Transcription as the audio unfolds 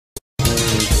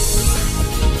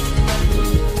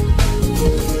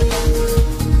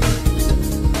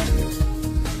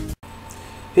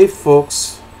Hey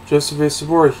folks, Joseph A.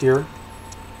 Sobora here.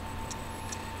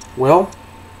 Well,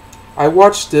 I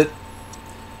watched it,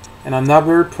 and I'm not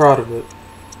very proud of it.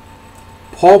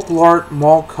 Paul Blart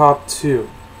Mall Cop 2.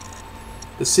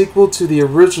 The sequel to the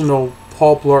original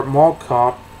Paul Blart Mall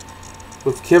Cop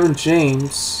with Kevin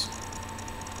James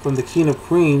from the King of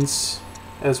Queens,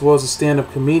 as well as a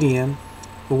stand-up comedian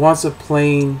who winds up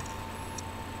playing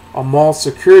a mall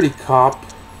security cop,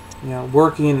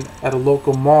 working at a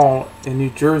local mall in New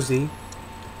Jersey.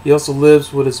 He also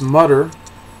lives with his mother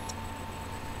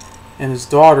and his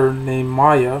daughter named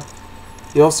Maya.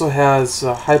 He also has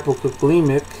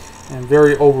hypoglycemic and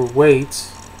very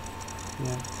overweight.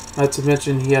 Not to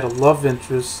mention he had a love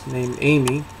interest named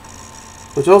Amy,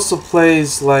 which also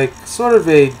plays like sort of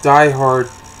a Die Hard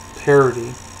parody,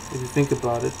 if you think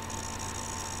about it.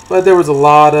 But there was a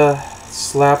lot of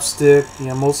slapstick,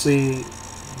 mostly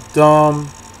dumb,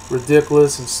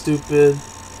 ridiculous, and stupid.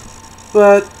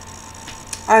 But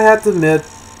I have to admit,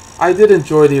 I did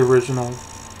enjoy the original.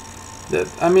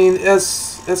 I mean, as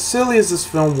silly as this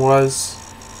film was,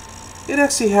 it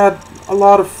actually had a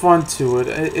lot of fun to it.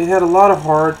 It had a lot of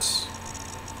heart,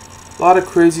 a lot of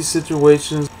crazy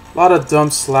situations, a lot of dumb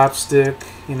slapstick,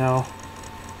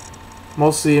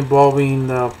 mostly involving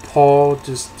Paul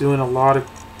just doing a lot of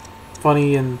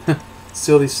funny and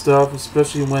silly stuff,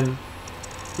 especially when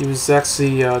he was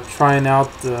actually trying out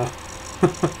the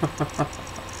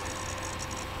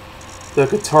the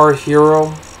Guitar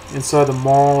Hero inside the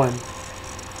mall, and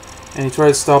he tried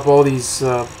to stop all these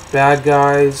bad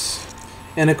guys.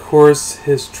 And of course,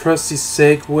 his trusty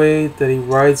Segway that he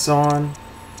rides on.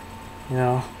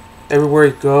 Everywhere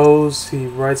he goes, he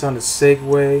rides on the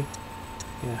Segway.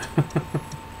 Yeah.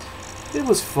 It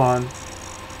was fun,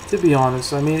 to be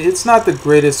honest. I mean, it's not the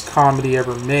greatest comedy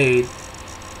ever made,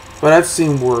 but I've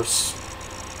seen worse.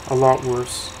 A lot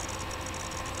worse.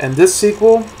 And this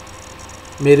sequel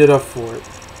made it up for it.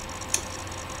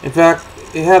 In fact,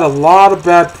 it had a lot of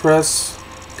bad press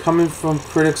coming from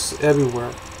critics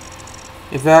everywhere.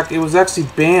 In fact, it was actually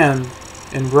banned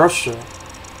in Russia.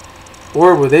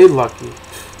 Boy, were they lucky.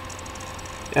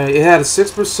 It had a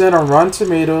 6% on Rotten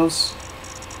Tomatoes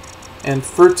and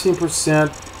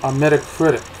 13% on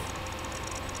Metacritic.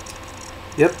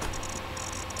 Yep.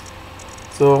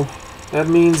 So that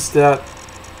means that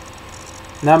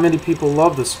not many people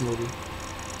love this movie.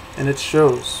 And it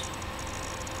shows.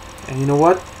 And you know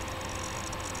what?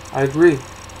 I agree.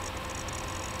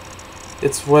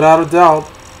 It's without a doubt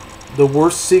the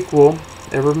worst sequel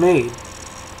ever made.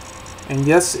 And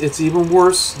yes, it's even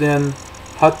worse than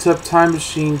Hot Tub Time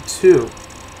Machine 2.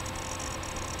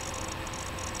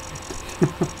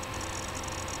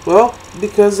 Well,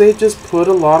 because they just put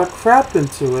a lot of crap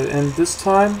into it, and this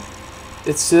time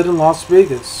it's set in Las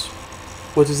Vegas,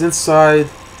 which is inside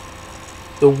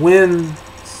the Wynn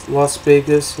Las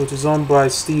Vegas, which is owned by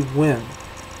Steve Wynn.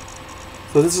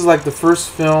 So this is like the first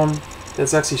film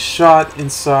that's actually shot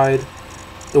inside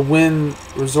the Wynn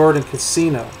Resort and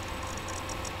Casino.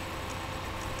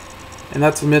 And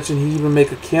not to mention, he even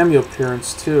made a cameo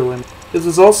appearance too. And this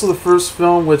was also the first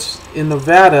film which, in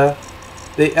Nevada,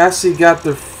 they actually got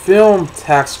their film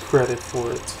tax credit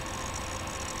for it.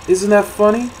 Isn't that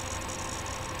funny?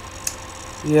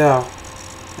 Yeah.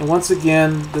 And once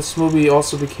again, this movie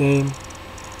also became,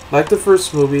 like the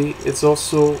first movie, it's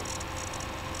also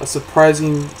a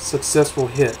surprising, successful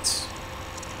hit.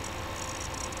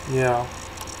 Yeah.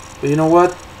 But you know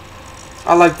what?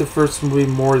 I like the first movie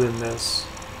more than this.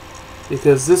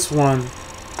 Because this one,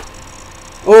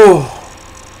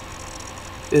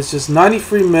 it's just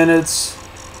 93 minutes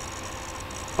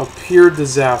of pure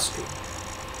disaster.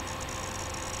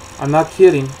 I'm not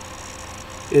kidding.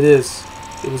 It is.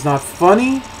 It was not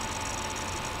funny.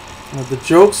 The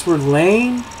jokes were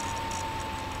lame.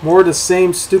 More of the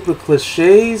same stupid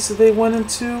cliches that they went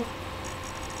into.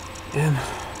 And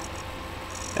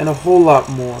a whole lot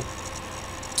more.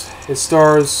 It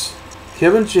stars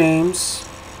Kevin James,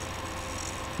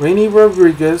 Rani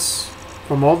Rodriguez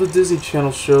from all the Disney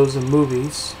Channel shows and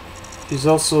movies. She's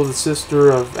also the sister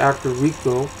of actor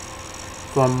Rico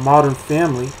from Modern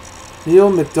Family.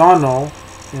 Neal McDonough,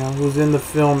 who's in the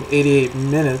film 88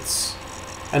 Minutes.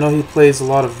 I know he plays a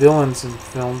lot of villains in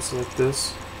films like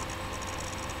this.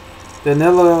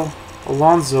 Daniella,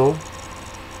 Alonso,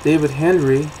 David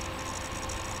Henry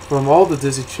from all the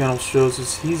Disney Channel shows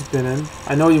as he's been in.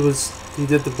 I know he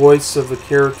did the voice of the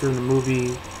character in the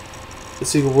movie The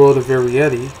Secret World of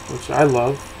Verástegui, which I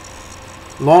love.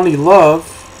 Loni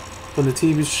from the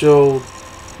TV show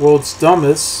World's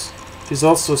Dumbest. She's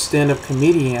also a stand-up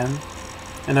comedian,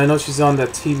 and I know she's on that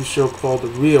TV show called The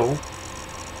Real,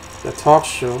 that talk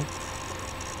show.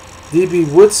 DB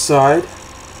Woodside,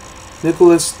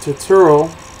 Nicholas Turturro,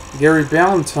 Gary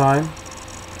Valentine,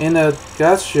 Anna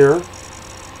Gasteyer,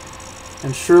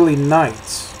 and Shirley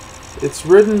Knight. It's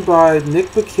written by Nick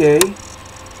Bakay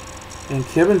and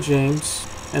Kevin James,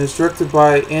 and it's directed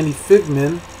by Andy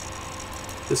Fickman,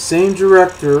 the same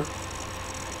director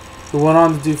who went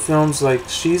on to do films like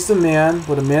She's the Man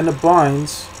with Amanda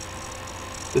Bynes,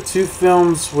 the two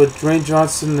films with Dwayne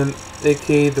Johnson and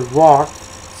aka The Rock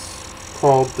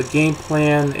called The Game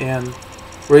Plan and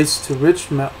Race to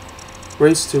Rich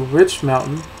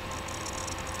Mountain,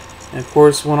 and of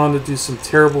course went on to do some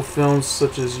terrible films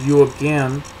such as You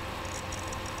Again.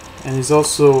 And he's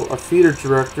also a theater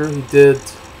director. He did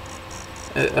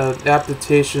an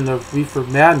adaptation of Reefer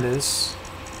Madness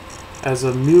as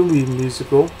a movie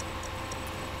musical,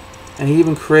 and he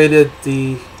even created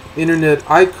the Internet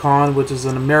Icon, which is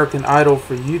an American Idol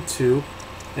for YouTube,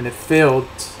 and it failed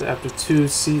after 2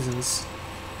 seasons.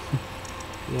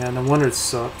 Yeah, no wonder it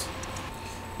sucked.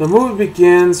 The movie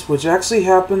begins, which actually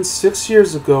happened 6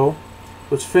 years ago,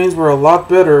 which things were a lot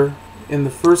better in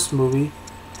the first movie,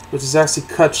 which is actually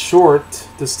cut short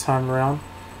this time around.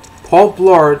 Paul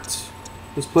Blart,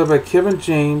 who's played by Kevin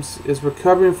James, is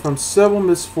recovering from several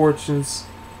misfortunes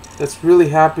that's really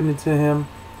happening to him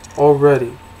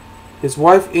already. His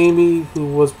wife Amy, who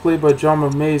was played by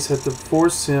John Mays, had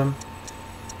divorced him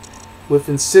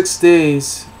within 6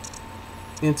 days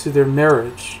into their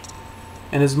marriage.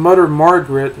 And his mother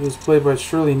Margaret, who was played by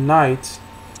Shirley Knight,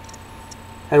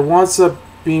 had once up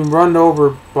being run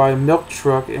over by a milk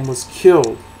truck and was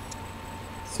killed.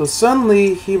 So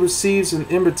suddenly he receives an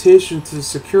invitation to the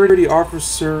security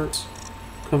officers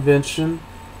convention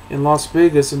in Las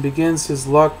Vegas and begins his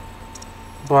luck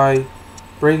by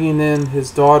bringing in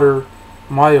his daughter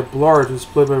Maya Blart, who's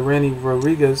played by Rani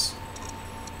Rodriguez,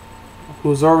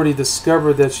 who's already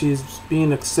discovered that she's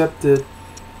being accepted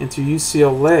into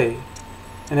UCLA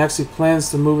and actually plans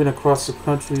to move in across the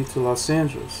country to Los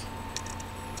Angeles.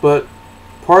 But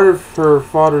part of her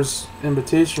father's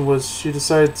invitation was she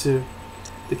decided to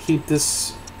keep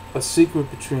this a secret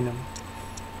between them.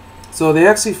 So they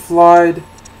actually fly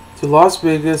to Las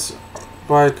Vegas,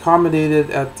 by accommodated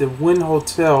at the Wynn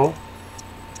Hotel,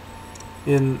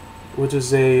 which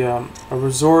is a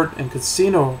resort and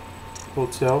casino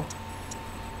hotel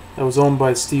that was owned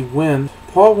by Steve Wynn.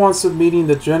 Paul winds up meeting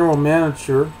the general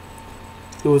manager,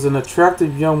 who was an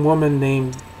attractive young woman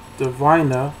named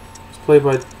Divina, who's played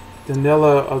by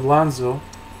Daniella Alonso.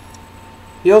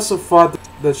 He also thought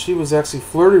that she was actually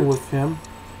flirting with him.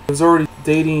 He was already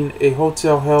dating a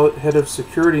hotel head of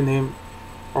security named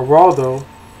Eduardo.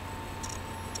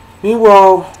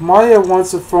 Meanwhile, Maya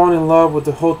wants to fall in love with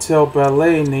the hotel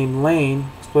ballet named Lane,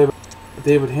 played by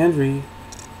David Henry,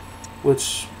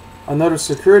 which another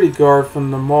security guard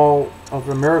from the Mall of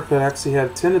America actually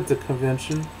had attended the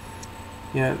convention.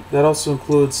 Yeah, that also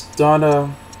includes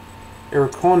Donna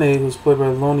Ericone, who's played by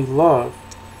Loni Love.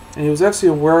 And he was actually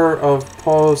aware of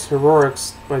Paul's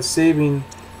heroics by saving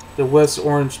the West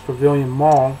Orange Pavilion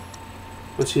Mall,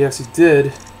 which he actually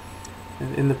did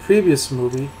in the previous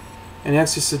movie. And he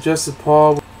actually suggested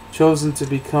Paul chosen to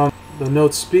become the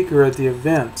note speaker at the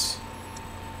event.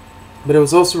 But it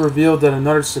was also revealed that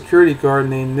another security guard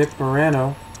named Nick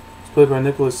Morano, played by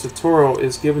Nicholas Turturro,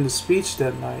 is giving the speech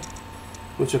that night.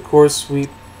 Which of course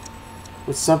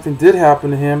something did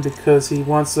happen to him, because he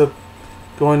winds up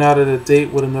going out at a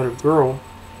date with another girl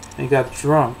and got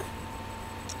drunk.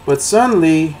 But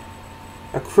suddenly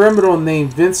a criminal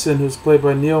named Vincent, who's played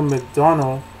by Neal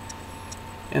McDonough,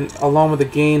 and along with a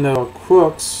gang of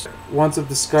crooks, winds up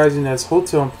disguising as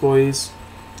hotel employees,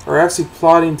 are actually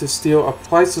plotting to steal a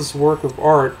priceless work of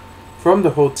art from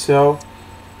the hotel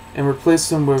and replace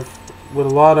them with a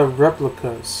lot of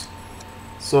replicas.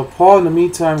 So Paul in the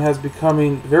meantime has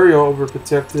becoming very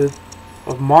overprotective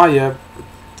of Maya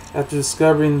after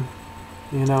discovering,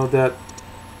 that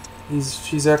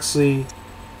she's actually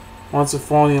wants to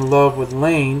fall in love with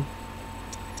Lane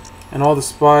and all the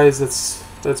spies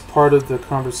that's part of the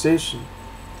conversation.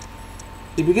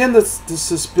 He began to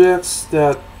suspect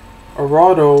that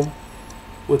Eduardo,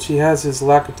 which he has his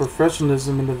lack of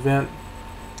professionalism in the event,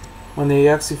 when they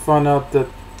actually found out that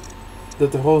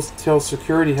the hotel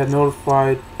security had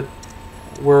notified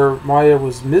where Maya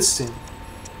was missing.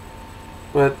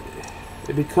 But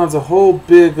it becomes a whole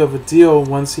big of a deal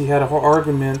once he had a whole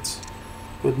argument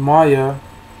with Maya,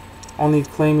 only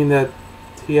claiming that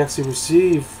he actually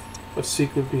received a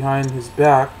secret behind his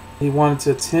back. He wanted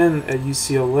to attend at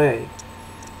UCLA.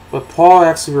 But Paul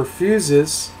actually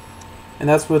refuses, and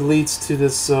that's what leads to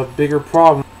this bigger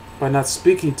problem by not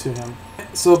speaking to him.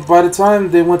 So by the time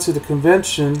they went to the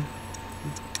convention,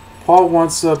 Paul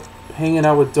winds up hanging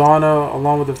out with Donna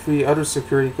along with the 3 other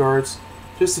security guards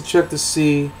just to check to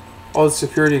see all the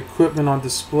security equipment on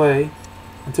display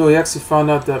until he actually found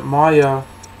out that Maya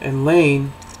and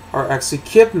Lane are actually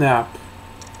kidnapped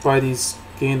by these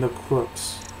gang of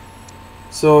crooks.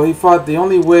 So he thought the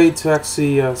only way to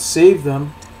actually save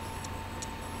them,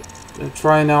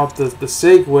 trying out the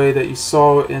segue that you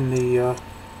saw in the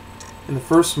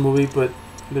first movie, but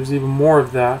there's even more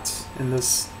of that in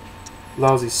this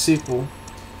lousy sequel.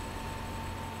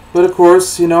 But of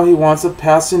course, you know, he winds up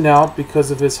passing out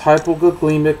because of his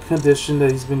hypoglycemic condition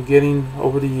that he's been getting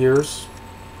over the years,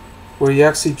 where he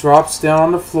actually drops down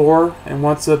on the floor and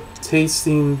winds up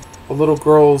tasting a little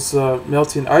girl's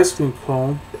melting ice cream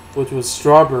cone, which was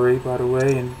strawberry, by the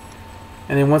way, and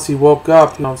then once he woke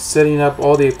up, you know, setting up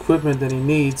all the equipment that he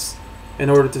needs in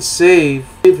order to save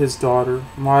his daughter,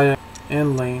 Maya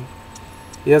and Lane.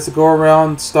 He has to go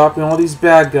around stopping all these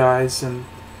bad guys, and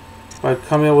by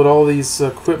coming up with all these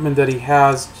equipment that he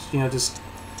has, you know, just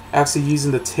actually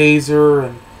using the taser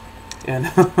and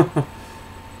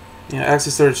you know,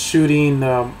 actually started shooting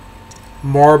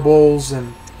marbles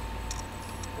and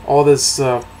all this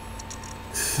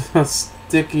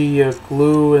sticky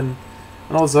glue and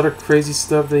all this other crazy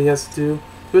stuff that he has to do,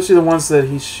 especially the ones that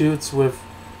he shoots with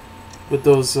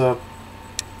those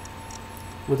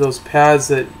pads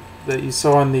that you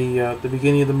saw in the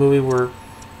beginning of the movie where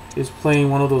he was playing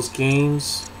one of those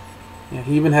games. Yeah,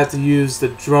 he even had to use the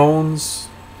drones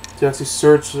to actually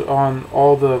search on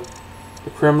all the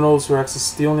criminals who are actually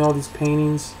stealing all these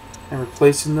paintings and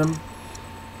replacing them,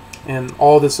 and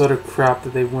all this other crap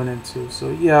that they went into. So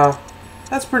yeah,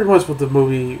 that's pretty much what the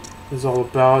movie is all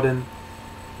about, and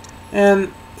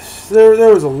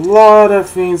there was a lot of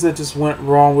things that just went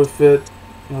wrong with it.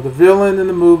 You know, the villain in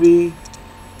the movie,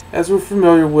 as we're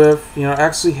familiar with, you know,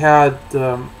 actually had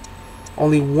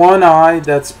only one eye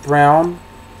that's brown,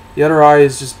 the other eye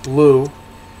is just blue.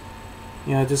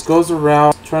 You know, just goes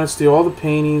around trying to steal all the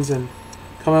paintings and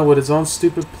come up with his own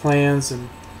stupid plans, and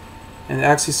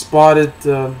actually spotted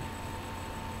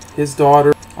his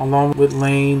daughter along with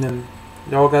Lane, and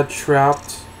they all got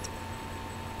trapped.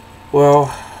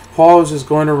 Well, Paul was just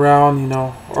going around, you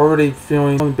know, already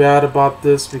feeling bad about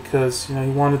this because, you know, he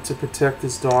wanted to protect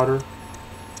his daughter,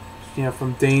 you know,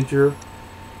 from danger.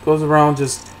 Goes around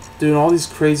just doing all these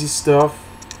crazy stuff.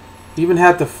 He even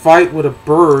had to fight with a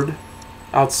bird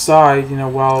outside, you know,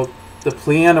 while the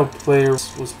piano player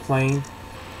was playing.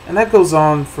 And that goes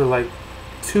on for like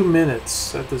 2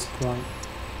 minutes at this point.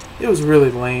 It was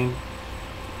really lame.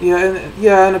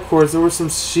 Yeah, and of course there were some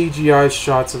CGI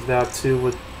shots of that too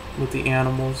with the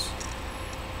animals.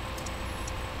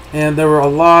 And there were a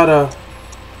lot of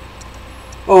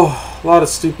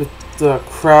stupid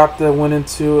crap that went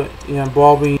into it, you know,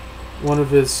 involving one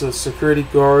of his security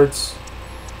guards.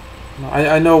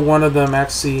 I know one of them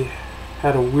actually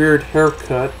had a weird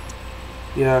haircut.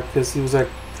 Yeah, because he was like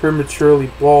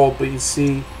prematurely bald, but you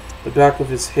see the back of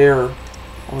his hair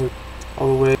all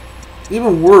the way.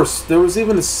 Even worse, there was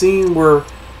even a scene where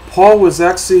Paul was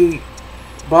actually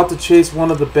about to chase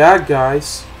one of the bad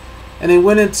guys, and they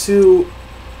went into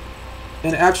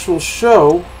an actual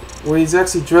show where he's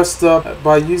actually dressed up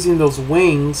by using those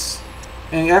wings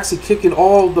and actually kicking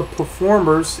all the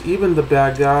performers, even the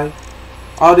bad guy,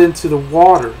 out into the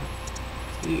water.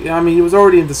 I mean, he was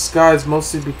already in disguise,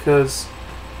 mostly because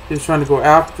he was trying to go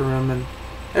after him, and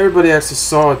everybody actually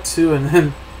saw it too,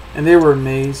 and they were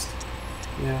amazed.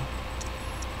 Yeah.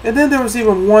 And then there was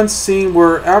even one scene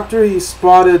where after he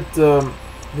spotted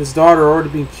his daughter already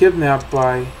being kidnapped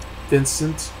by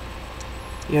Vincent,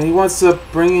 you know, he wants up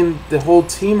bringing the whole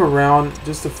team around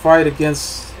just to fight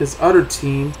against his other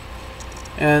team,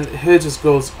 and it just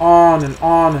goes on and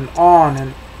on and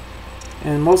on,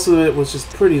 and most of it was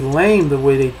just pretty lame the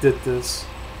way they did this.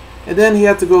 And then he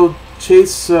had to go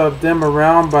chase them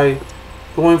around by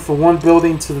going from one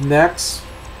building to the next,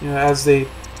 you know, as they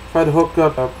try to hook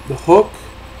up the hook.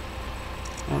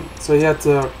 So he had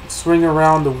to swing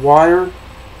around the wire,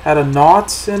 had a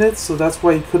knot in it, so that's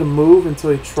why he couldn't move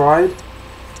until he tried.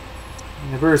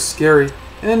 And very scary.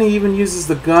 And then he even uses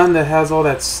the gun that has all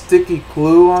that sticky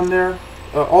glue on there.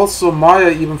 Also,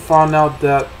 Maya even found out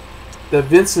that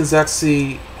Vincent's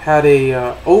actually had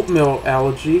a oatmeal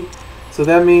allergy, so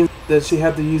that means that she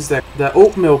had to use that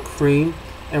oatmeal cream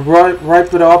and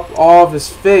wipe it up all of his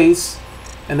face,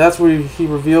 and that's where he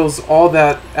reveals all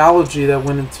that allergy that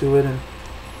went into it,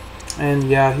 and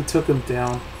yeah, he took him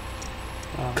down.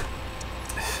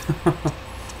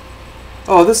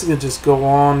 Oh, this can just go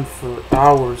on for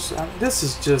hours. I mean, this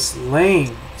is just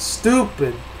lame,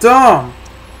 stupid, dumb,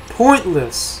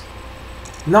 pointless,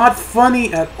 not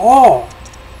funny at all.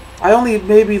 I only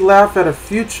maybe laugh at a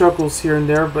few chuckles here and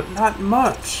there, but not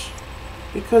much.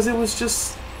 Because it was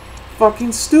just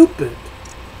fucking stupid.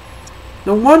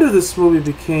 No wonder this movie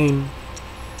became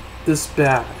this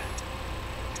bad.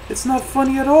 It's not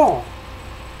funny at all.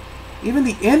 Even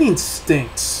the ending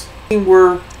stinks.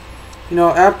 Where, you know,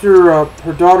 after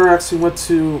her daughter actually went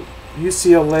to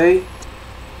UCLA,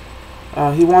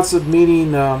 he winds up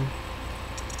meeting a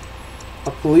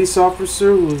police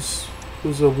officer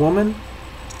who's a woman,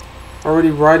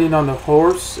 already riding on the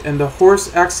horse, and the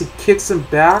horse actually kicks him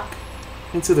back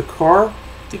into the car.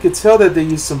 You could tell that they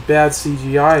used some bad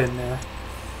CGI in there.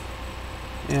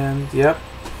 And yep,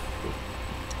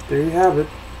 there you have it.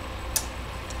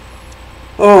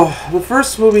 Oh, the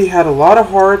first movie had a lot of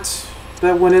heart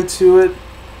that went into it,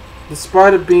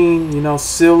 despite it being, you know,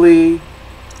 silly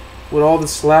with all the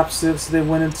slapsticks they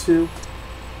went into.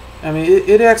 I mean,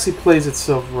 it actually plays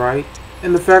itself right.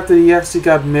 And the fact that he actually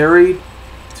got married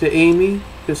to Amy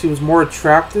because he was more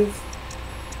attractive.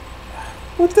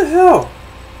 What the hell?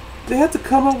 They had to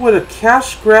come up with a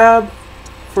cash grab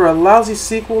for a lousy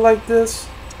sequel like this,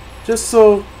 just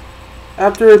so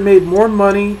after it made more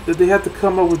money that they had to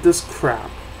come up with this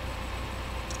crap.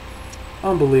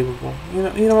 Unbelievable. You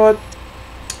know what?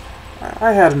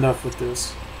 I had enough with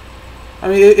this. I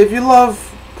mean, if you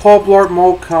love Paul Blart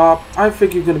Mall Cop, I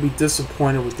think you're going to be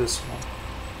disappointed with this one.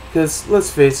 Because,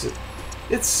 let's face it,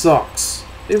 it sucks.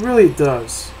 It really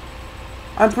does.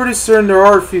 I'm pretty certain there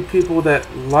are a few people that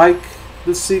like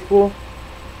the sequel.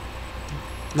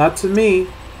 Not to me.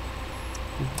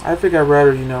 I think I'd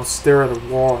rather, you know, stare at a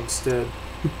wall instead.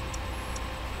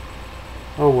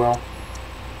 Oh well.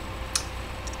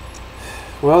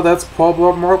 Well, that's Paul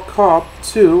Blart Mall Cop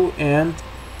 2, and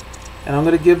I'm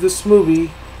going to give this movie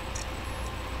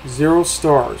 0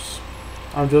 stars.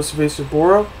 I'm Joseph A.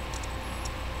 Sobora,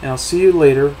 and I'll see you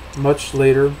later, much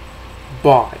later.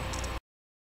 Bye.